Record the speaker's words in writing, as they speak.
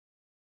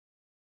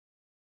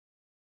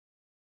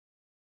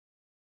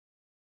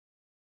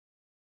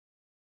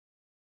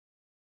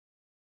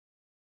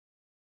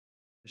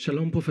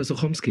Shalom, Professor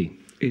Chomsky.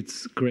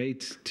 It's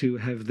great to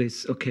have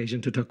this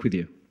occasion to talk with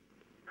you.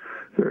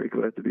 Very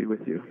glad to be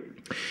with you.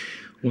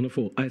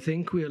 Wonderful. I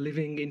think we are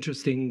living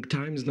interesting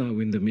times now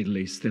in the Middle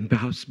East, and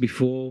perhaps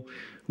before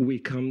we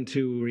come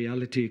to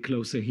reality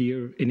closer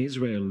here in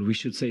Israel, we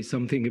should say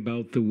something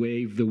about the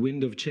wave, the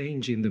wind of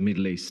change in the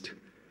Middle East.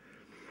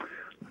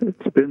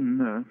 It's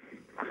been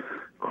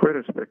quite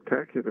a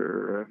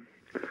spectacular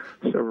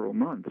several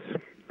months,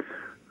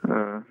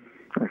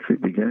 actually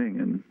beginning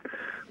in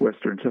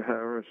Western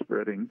Sahara,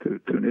 spreading to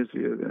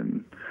Tunisia,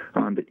 then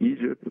on to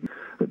Egypt,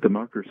 a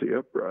democracy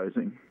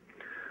uprising,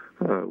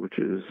 which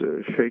is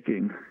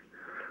shaking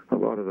a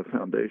lot of the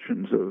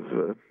foundations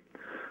of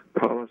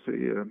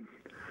policy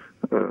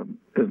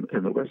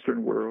in the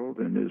Western world,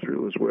 in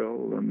Israel as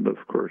well. And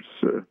of course,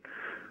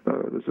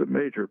 there's a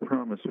major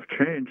promise of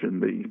change in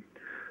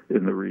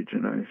the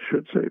region. I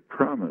should say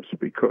promise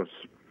because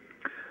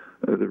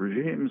the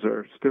regimes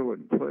are still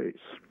in place.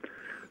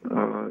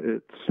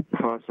 It's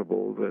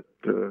possible that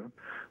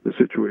the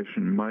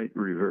situation might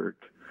revert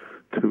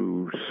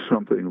to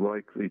something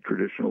like the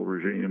traditional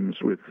regimes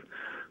with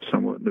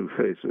somewhat new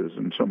faces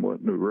and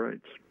somewhat new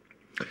rights.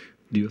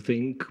 Do you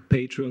think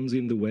patrons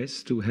in the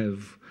West who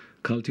have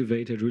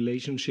cultivated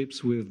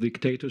relationships with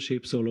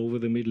dictatorships all over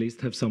the Middle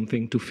East have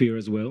something to fear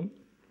as well?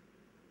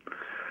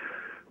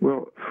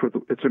 Well,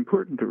 it's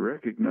important to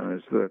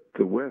recognize that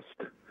the West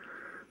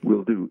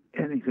will do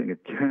anything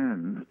it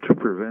can to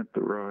prevent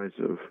the rise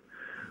of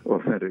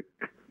authentic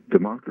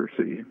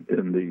democracy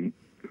in the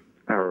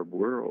Arab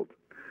world.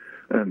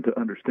 And to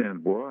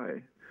understand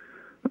why,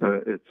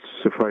 it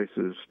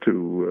suffices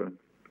to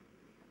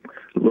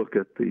look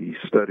at the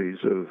studies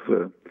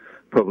of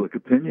public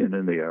opinion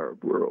in the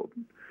Arab world.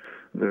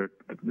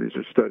 These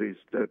are studies,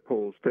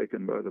 polls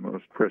taken by the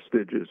most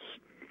prestigious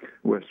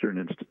Western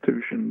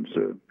institutions.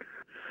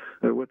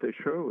 What they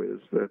show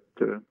is that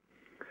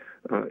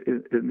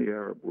in the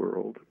Arab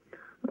world,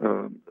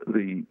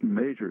 the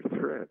major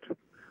threat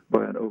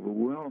by an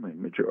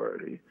overwhelming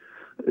majority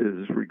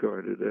is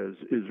regarded as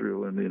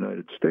Israel and the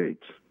United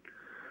States.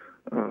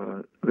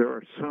 There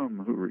are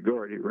some who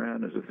regard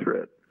Iran as a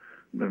threat,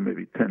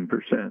 maybe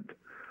 10%.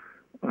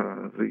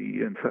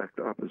 In fact,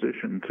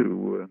 opposition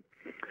to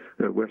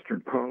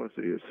Western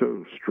policy is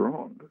so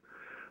strong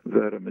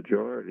that a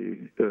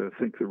majority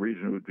think the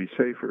region would be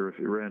safer if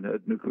Iran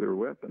had nuclear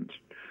weapons.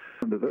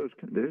 Under those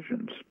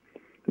conditions,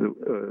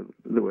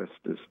 the West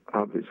is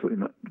obviously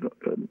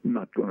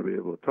not going to be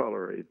able to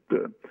tolerate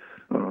an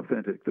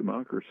authentic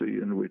democracy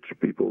in which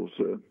people's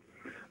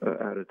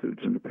attitudes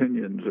and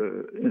opinions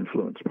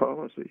influence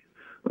policy.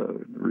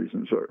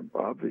 Reasons are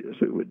obvious.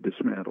 It would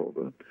dismantle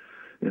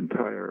the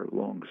entire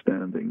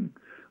long-standing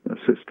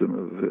system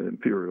of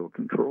imperial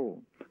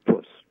control,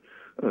 plus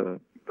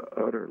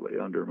utterly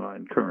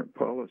undermine current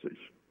policies.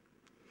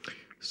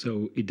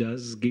 So it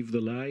does give the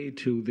lie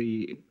to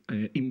the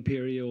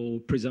imperial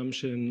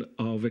presumption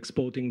of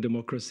exporting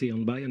democracy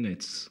on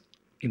bayonets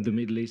in the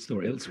Middle East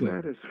or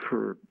elsewhere. That is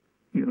for,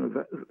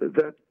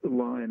 that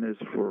line is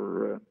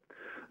for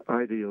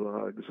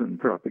ideologues and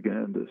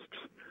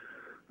propagandists.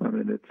 I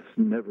mean, it's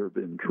never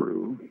been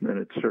true, and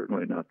it's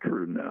certainly not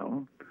true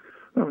now.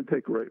 I mean,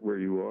 take right where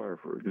you are,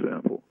 for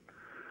example.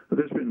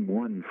 There's been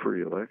one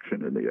free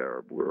election in the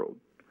Arab world,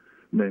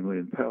 namely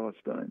in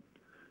Palestine,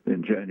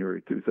 in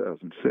January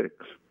 2006.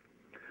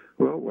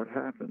 Well, what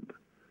happened?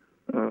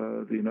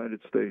 The United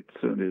States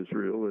and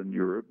Israel and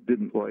Europe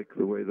didn't like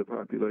the way the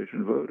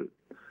population voted.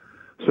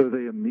 So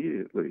they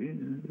immediately,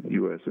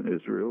 U.S. and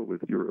Israel,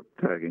 with Europe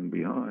tagging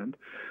behind,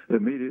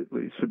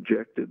 immediately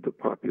subjected the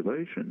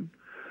population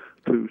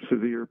to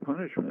severe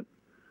punishment,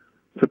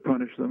 to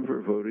punish them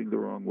for voting the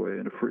wrong way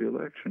in a free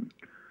election.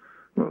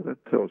 Well,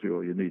 that tells you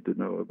all you need to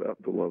know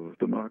about the love of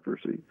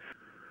democracy.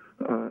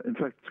 In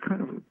fact, it's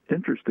kind of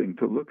interesting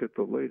to look at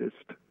the latest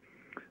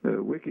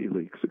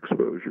WikiLeaks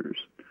exposures.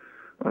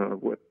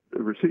 What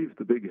received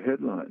the big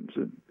headlines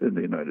in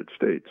the United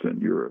States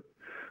and Europe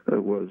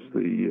was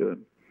the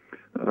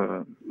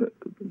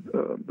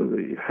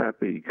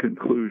happy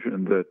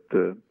conclusion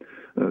that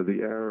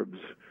the Arabs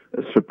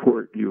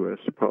support U.S.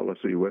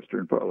 policy,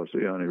 Western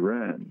policy on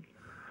Iran.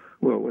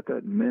 Well, what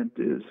that meant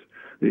is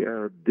the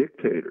Arab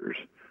dictators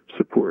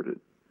supported,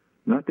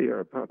 not the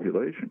Arab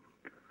population.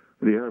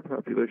 The Arab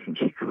population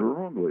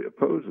strongly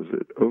opposes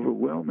it,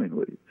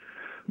 overwhelmingly.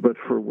 But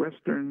for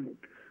Western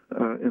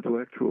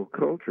intellectual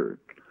culture,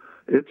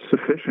 it's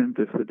sufficient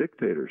if the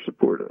dictators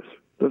support us.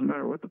 Doesn't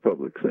matter what the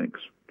public thinks.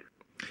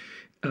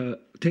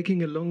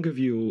 Taking a longer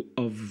view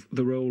of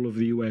the role of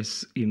the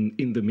U.S.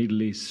 in the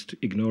Middle East,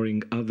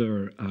 ignoring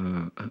other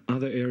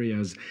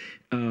areas,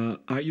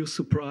 are you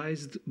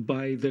surprised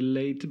by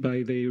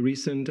the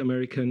recent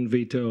American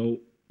veto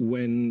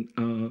when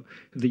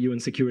the UN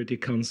Security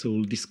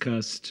Council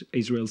discussed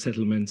Israel's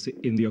settlements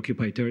in the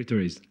occupied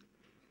territories?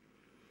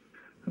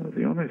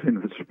 The only thing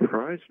that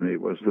surprised me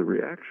was the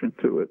reaction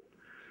to it.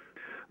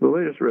 The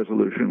latest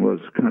resolution was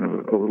kind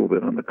of a little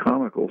bit on the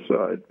comical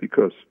side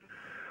because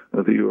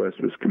the U.S.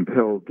 was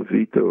compelled to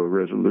veto a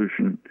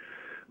resolution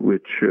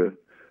which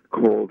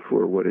called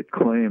for what it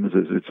claims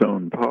is its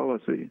own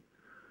policy,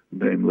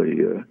 namely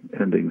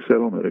ending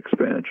settlement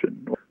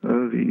expansion.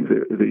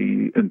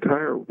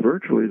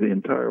 Virtually the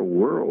entire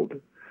world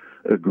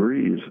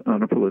agrees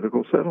on a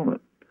political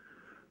settlement,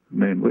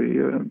 namely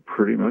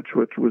pretty much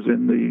what was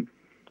in the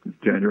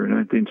January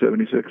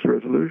 1976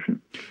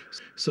 resolution.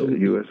 So the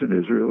U.S. and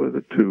Israel are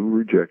the two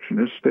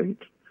rejectionist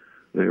states.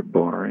 They're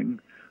barring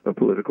a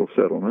political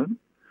settlement,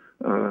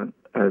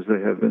 as they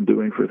have been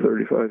doing for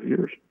 35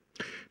 years.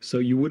 So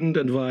you wouldn't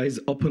advise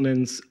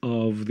opponents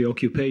of the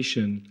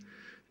occupation,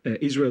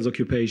 Israel's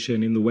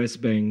occupation in the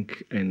West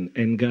Bank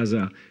and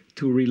Gaza,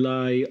 to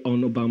rely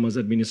on Obama's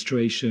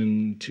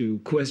administration to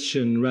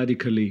question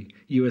radically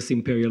U.S.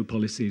 imperial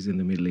policies in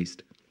the Middle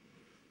East?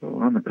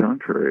 Well, on the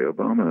contrary,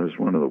 Obama is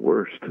one of the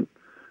worst.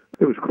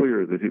 It was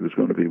clear that he was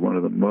going to be one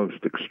of the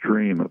most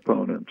extreme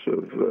opponents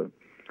of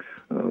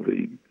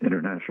the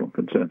international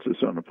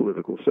consensus on a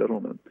political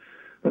settlement.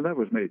 And that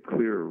was made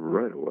clear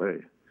right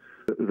away.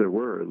 There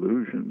were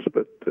illusions,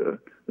 but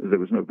there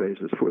was no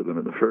basis for them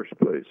in the first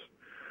place.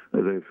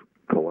 They've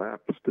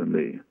collapsed in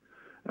the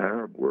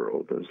Arab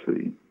world, as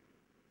the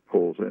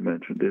polls I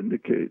mentioned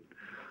indicate.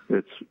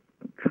 It's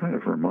kind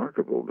of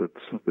remarkable that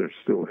they're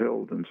still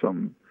held in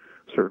some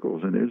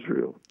circles in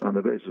Israel on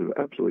the basis of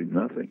absolutely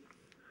nothing.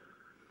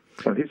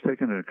 He's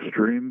taken an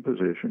extreme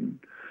position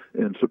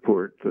in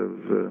support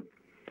of the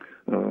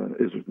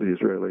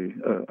Israeli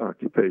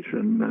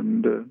occupation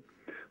and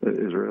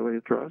Israeli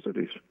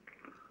atrocities.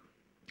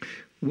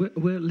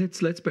 Well, let's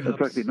perhaps. In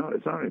fact,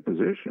 it's not a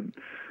position.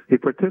 He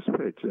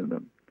participates in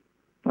them.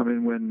 I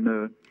mean, when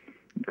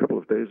a couple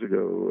of days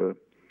ago,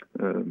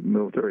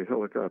 military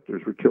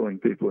helicopters were killing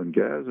people in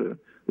Gaza,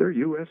 they're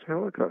U.S.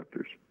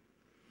 helicopters.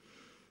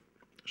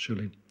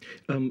 Surely.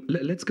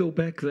 Let's go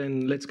back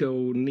then. Let's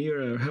go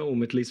nearer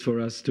home, at least for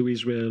us, to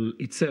Israel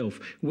itself.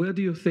 Where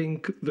do you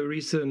think the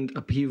recent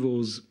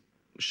upheavals,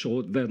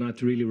 short, they're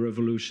not really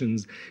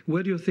revolutions,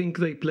 where do you think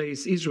they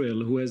place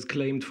Israel, who has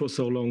claimed for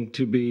so long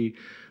to be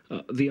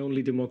the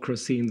only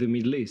democracy in the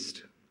Middle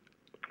East?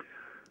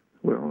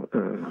 Well,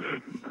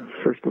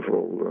 first of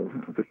all,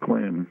 the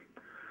claim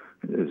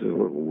is a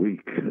little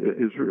weak.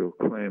 Israel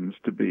claims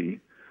to be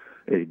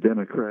a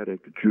democratic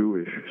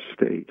Jewish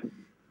state.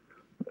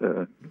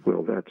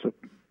 Well, that's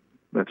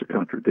a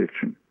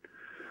contradiction.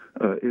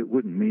 It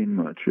wouldn't mean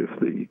much if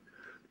the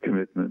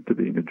commitment to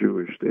being a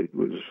Jewish state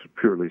was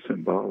purely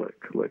symbolic,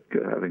 like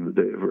having the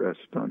day of rest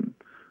on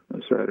a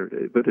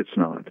Saturday, but it's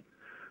not.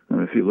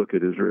 And if you look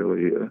at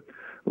Israeli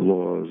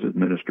laws,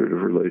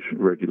 administrative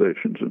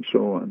regulations, and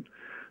so on,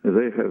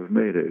 they have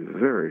made a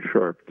very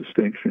sharp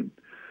distinction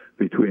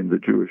between the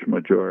Jewish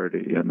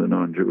majority and the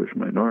non-Jewish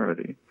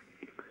minority.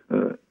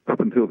 Up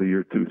until the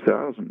year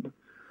 2000,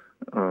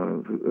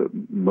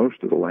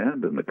 most of the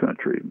land in the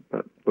country,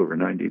 about over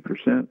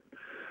 90%,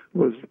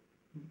 was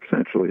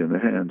essentially in the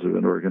hands of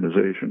an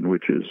organization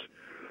which is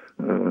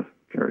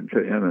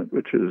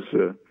which is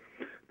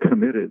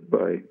committed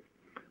by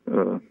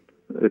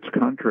its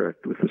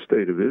contract with the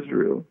State of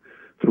Israel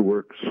to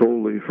work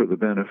solely for the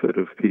benefit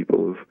of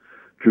people of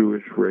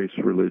Jewish race,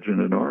 religion,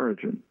 and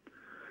origin.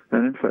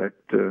 And in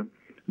fact,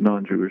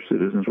 non-Jewish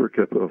citizens were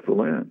kept off the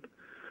land.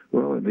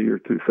 Well, in the year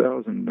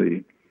 2000,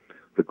 the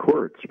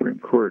Supreme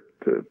Court,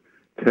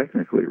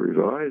 technically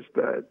revised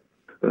that.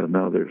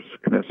 Now there's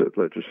Knesset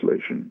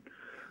legislation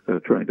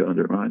trying to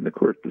undermine the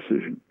court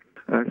decision.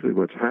 Actually,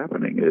 what's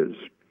happening is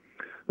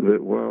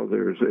that while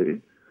there's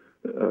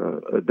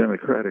a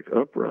democratic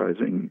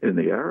uprising in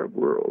the Arab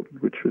world,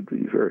 which should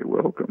be very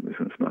welcome, if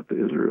it's not to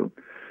Israel,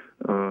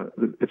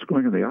 it's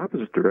going in the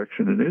opposite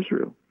direction in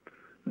Israel.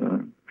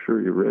 I'm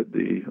sure you read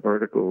the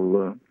article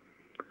a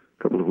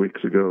couple of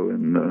weeks ago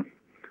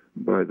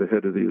by the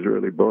head of the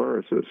Israeli Bar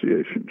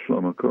Association,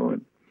 Shlomo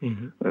Cohen,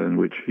 in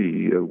which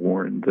he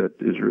warned that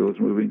Israel is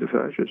moving to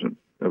fascism.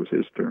 That was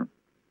his term.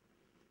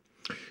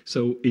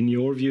 So, in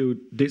your view,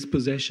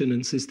 dispossession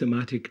and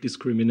systematic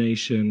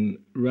discrimination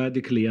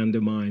radically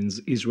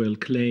undermines Israel's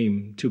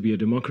claim to be a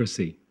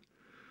democracy?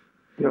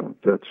 Yeah,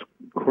 that's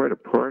quite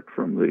apart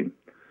from the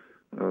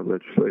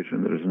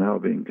legislation that is now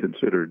being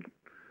considered.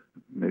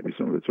 Maybe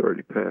some of it's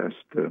already passed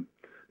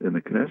in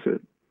the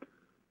Knesset.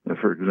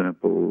 For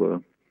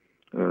example,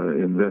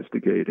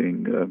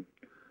 investigating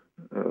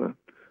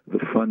the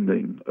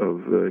funding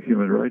of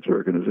human rights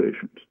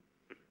organizations,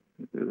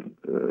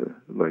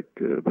 like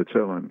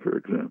B'Tselem, for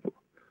example.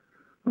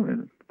 I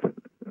mean,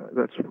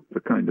 that's the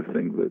kind of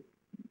thing that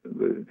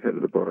the head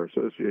of the Bar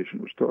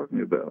Association was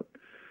talking about.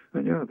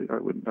 And yeah,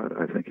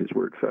 I think his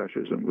word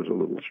fascism was a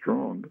little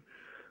strong,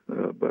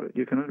 but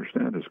you can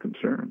understand his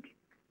concerns.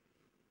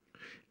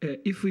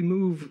 If we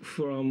move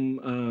from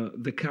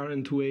the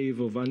current wave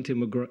of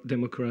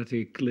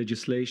anti-democratic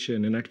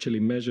legislation and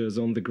actually measures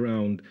on the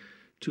ground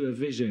to a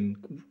vision,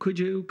 could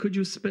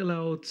you spell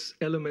out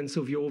elements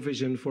of your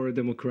vision for a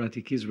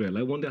democratic Israel?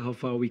 I wonder how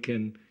far we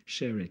can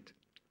share it.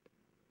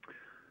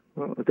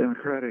 Well, a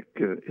democratic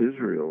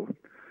Israel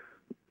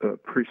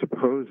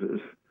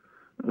presupposes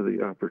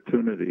the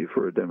opportunity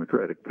for a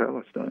democratic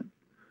Palestine.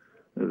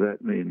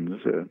 That means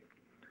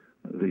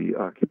the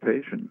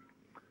occupation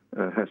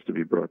has to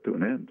be brought to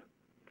an end.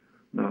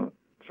 Now,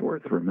 it's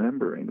worth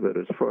remembering that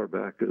as far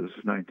back as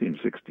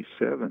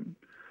 1967,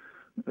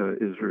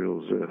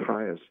 Israel's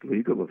highest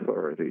legal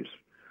authorities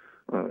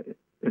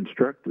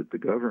instructed the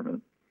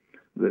government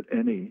that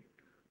any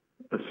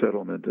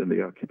settlement in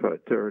the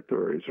occupied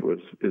territories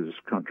is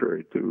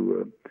contrary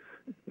to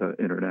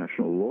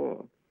international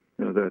law.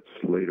 Now, that's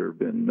later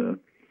been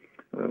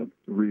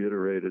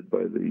reiterated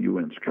by the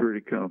UN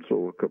Security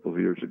Council a couple of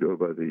years ago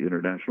by the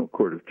International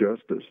Court of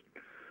Justice,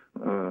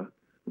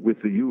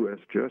 with the U.S.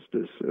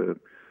 Justice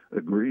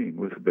agreeing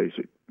with the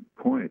basic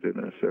point in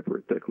a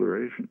separate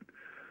declaration.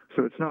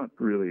 So it's not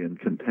really in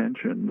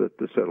contention that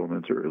the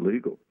settlements are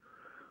illegal.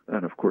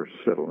 And of course,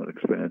 settlement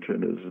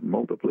expansion is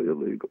multiply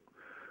illegal.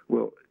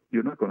 Well,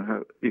 you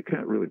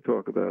can't really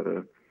talk about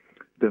a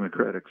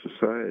democratic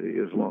society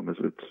as long as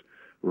it's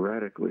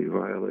radically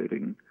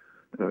violating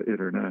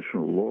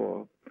international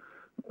law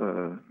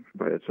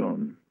by its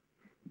own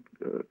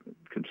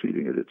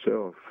conceding it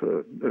itself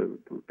in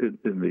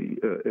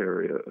the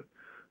area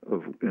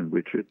in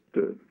which it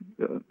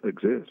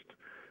exists.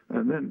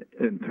 And then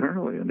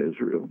internally in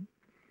Israel,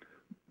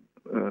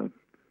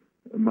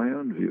 my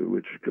own view,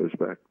 which goes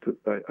back to,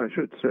 I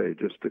should say,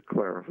 just to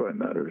clarify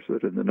matters,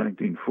 that in the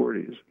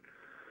 1940s,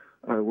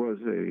 I was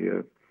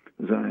a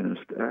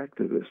Zionist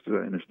activist,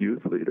 Zionist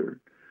youth leader,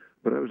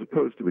 but I was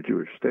opposed to a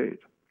Jewish state.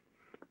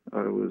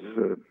 I was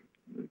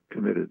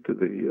committed to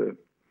the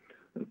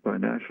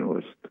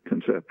binationalist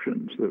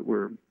conceptions that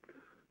were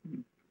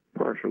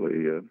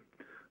partially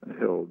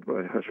held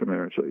by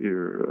Hashomer and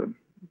Zair,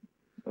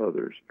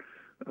 others.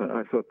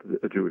 I thought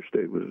that a Jewish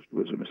state was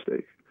a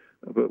mistake.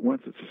 But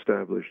once it's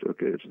established,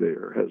 okay, it's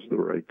there, has the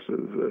rights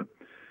of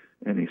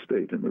any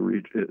state in the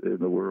region, in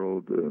the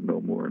world, no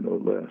more, no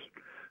less.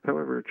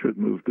 However, it should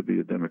move to be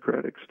a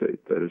democratic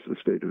state. That is the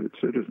state of its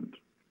citizens.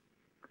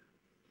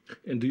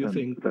 And do you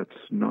think that's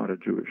not a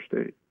Jewish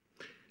state?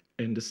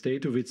 And the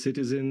state of its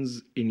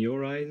citizens, in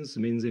your eyes,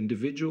 means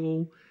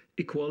individual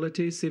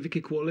equality, civic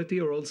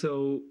equality, or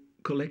also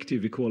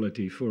collective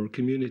equality for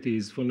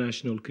communities, for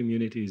national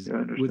communities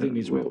within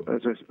Israel? Well,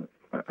 as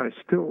I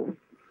still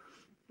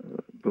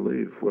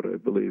believe what I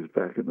believed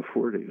back in the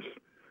 40s,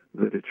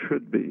 that it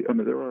should be. I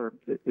mean,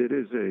 it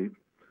is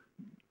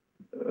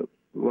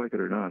like it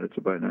or not, it's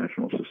a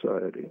binational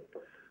society,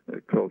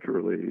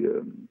 culturally,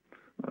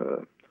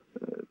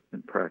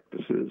 in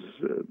practices,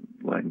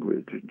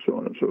 language, and so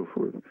on and so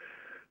forth.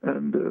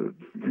 And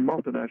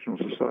multinational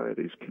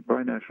societies,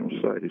 binational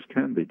societies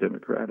can be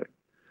democratic.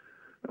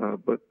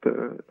 But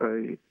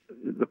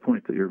the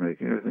point that you're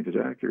making, I think, is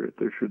accurate.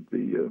 There should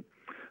be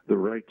the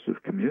rights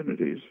of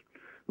communities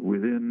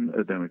within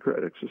a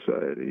democratic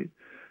society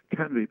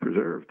can be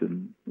preserved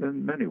in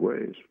many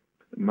ways.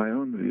 My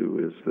own view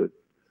is that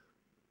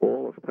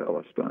all of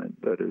Palestine,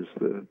 that is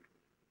the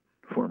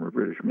former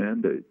British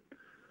mandate,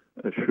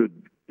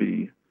 should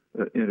be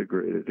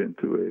integrated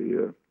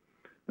into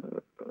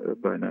a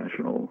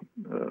binational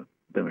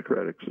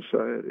democratic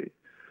society.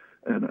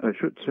 And I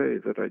should say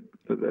that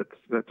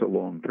that's a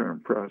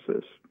long-term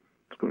process.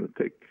 It's going to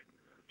take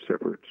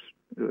separate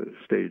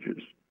stages.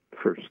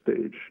 First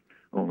stage,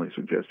 only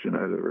suggestion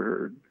I've ever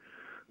heard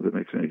that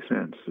makes any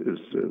sense is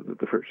that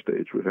the first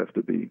stage would have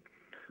to be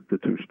the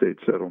two-state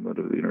settlement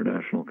of the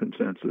international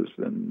consensus,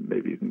 then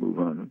maybe you can move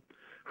on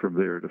from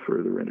there to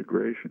further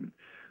integration.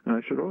 And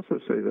I should also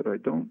say that I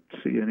don't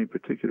see any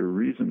particular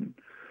reason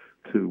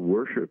to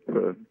worship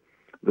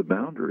the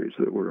boundaries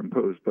that were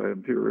imposed by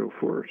imperial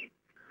force.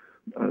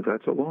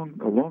 That's a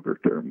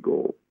longer-term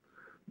goal,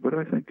 but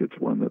I think it's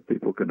one that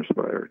people can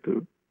aspire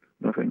to.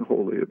 Nothing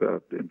holy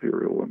about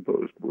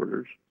imperial-imposed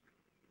borders.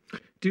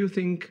 Do you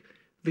think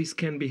this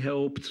can be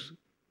helped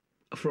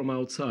from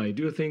outside?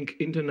 Do you think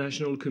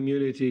international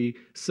community,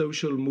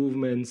 social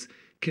movements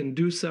can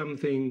do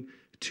something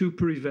to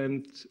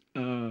prevent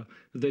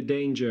the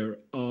danger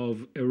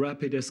of a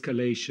rapid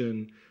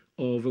escalation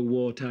of a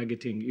war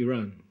targeting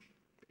Iran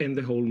and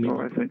the whole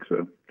Middle East? Oh, I think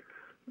so.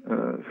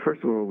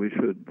 First of all, we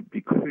should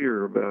be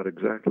clear about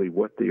exactly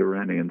what the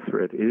Iranian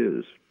threat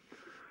is.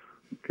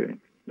 Okay,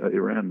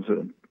 Iran's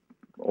an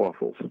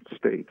awful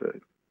state, a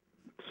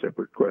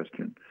separate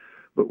question.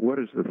 But what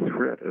is the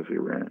threat of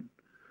Iran?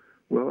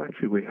 Well,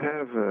 actually, we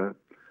have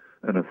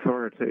an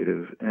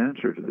authoritative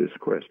answer to this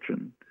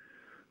question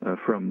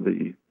from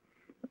the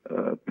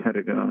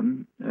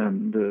Pentagon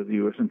and the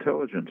U.S.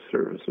 intelligence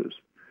services.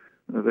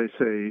 They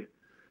say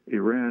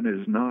Iran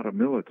is not a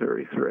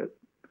military threat.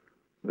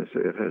 They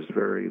say it has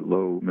very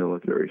low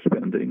military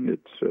spending.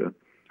 Its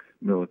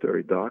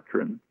military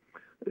doctrine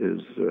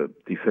is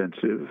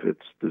defensive.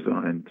 It's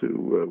designed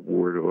to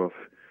ward off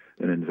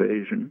an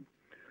invasion.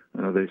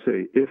 They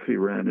say if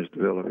Iran is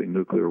developing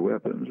nuclear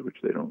weapons,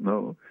 which they don't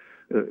know,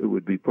 it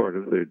would be part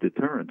of their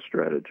deterrent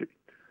strategy.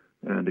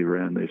 And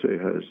Iran, they say,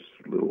 has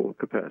little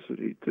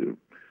capacity to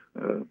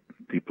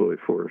deploy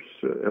force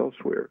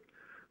elsewhere.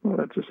 Well,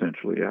 that's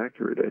essentially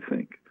accurate, I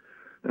think.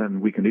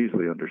 And we can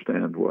easily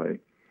understand why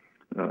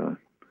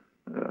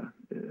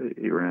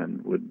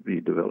Iran would be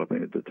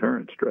developing a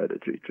deterrent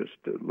strategy, just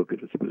to look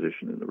at its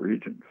position in the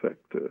region. In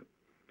fact,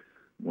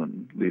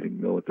 one leading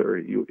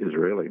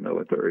Israeli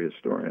military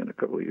historian a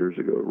couple of years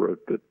ago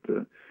wrote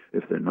that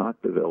if they're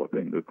not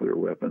developing nuclear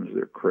weapons,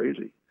 they're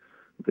crazy.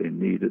 They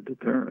need a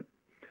deterrent.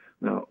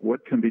 Now,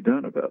 what can be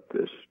done about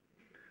this?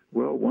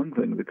 Well, one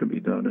thing that can be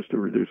done is to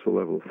reduce the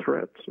level of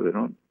threat so they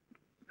don't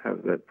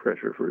have that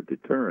pressure for a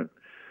deterrent.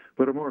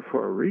 But a more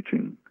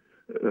far-reaching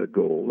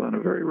goal, and a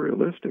very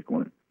realistic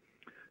one,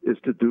 is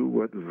to do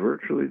what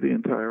virtually the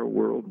entire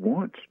world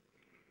wants,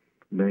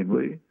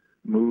 namely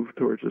move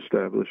towards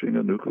establishing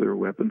a nuclear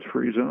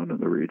weapons-free zone in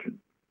the region.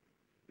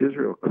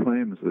 Israel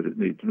claims that it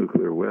needs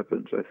nuclear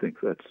weapons. I think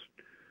that's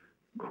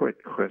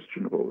quite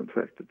questionable. In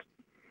fact, it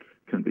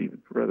can be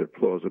rather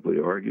plausibly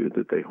argued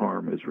that they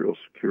harm Israel's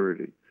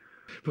security.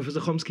 Professor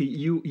Chomsky,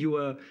 you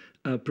were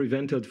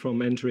prevented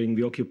from entering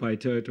the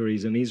occupied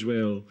territories in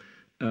Israel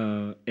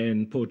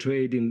and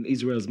portrayed in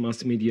Israel's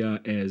mass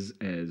media as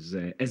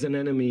an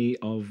enemy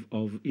of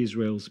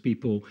Israel's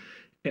people.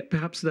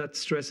 Perhaps that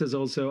stresses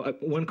also,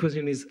 one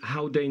question is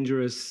how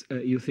dangerous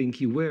you think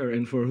you were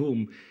and for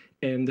whom?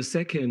 And the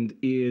second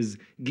is,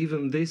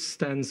 given this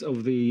stance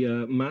of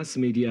the mass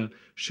media,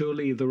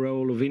 surely the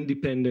role of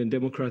independent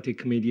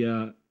democratic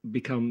media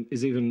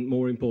is even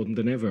more important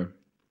than ever.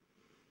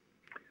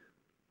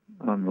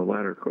 On the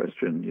latter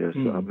question, yes,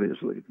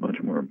 obviously, much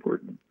more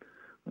important.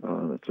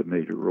 That's a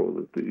major role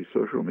that the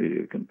social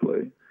media can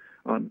play.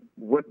 On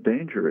what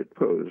danger it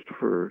posed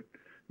for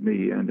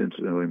me and,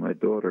 incidentally, my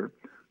daughter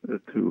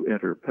to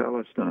enter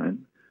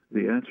Palestine,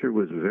 the answer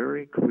was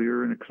very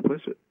clear and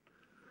explicit.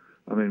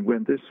 I mean,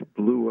 when this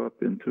blew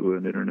up into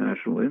an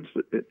international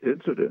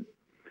incident,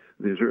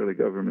 the Israeli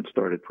government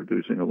started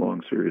producing a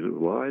long series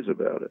of lies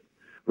about it.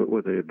 But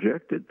what they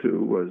objected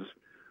to was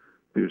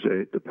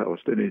the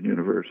Palestinian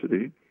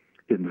University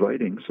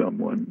inviting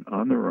someone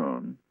on their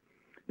own,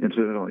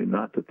 incidentally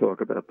not to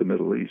talk about the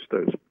Middle East. I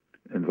was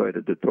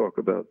invited to talk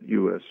about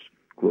U.S.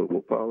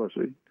 global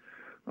policy,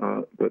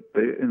 but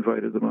they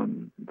invited them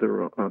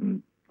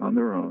on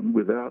their own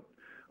without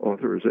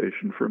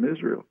authorization from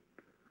Israel.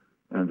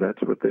 And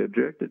that's what they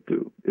objected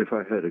to. If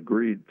I had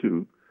agreed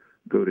to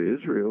go to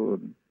Israel,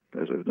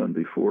 as I've done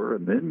before,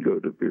 and then go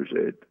to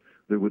Birzeit,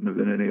 there wouldn't have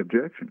been any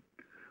objection.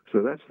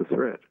 So that's the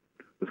threat.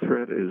 The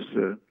threat is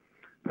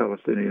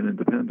Palestinian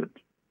independence.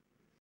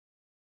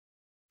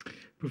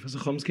 Professor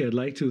Chomsky, I'd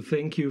like to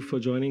thank you for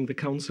joining the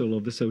Council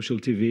of the Social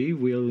TV.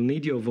 We'll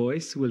need your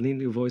voice. We'll need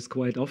your voice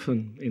quite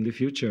often in the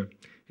future,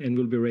 and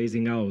we'll be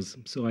raising ours.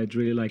 So I'd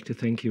really like to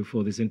thank you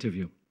for this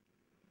interview.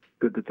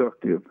 Good to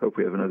talk to you. Hope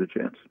we have another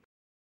chance.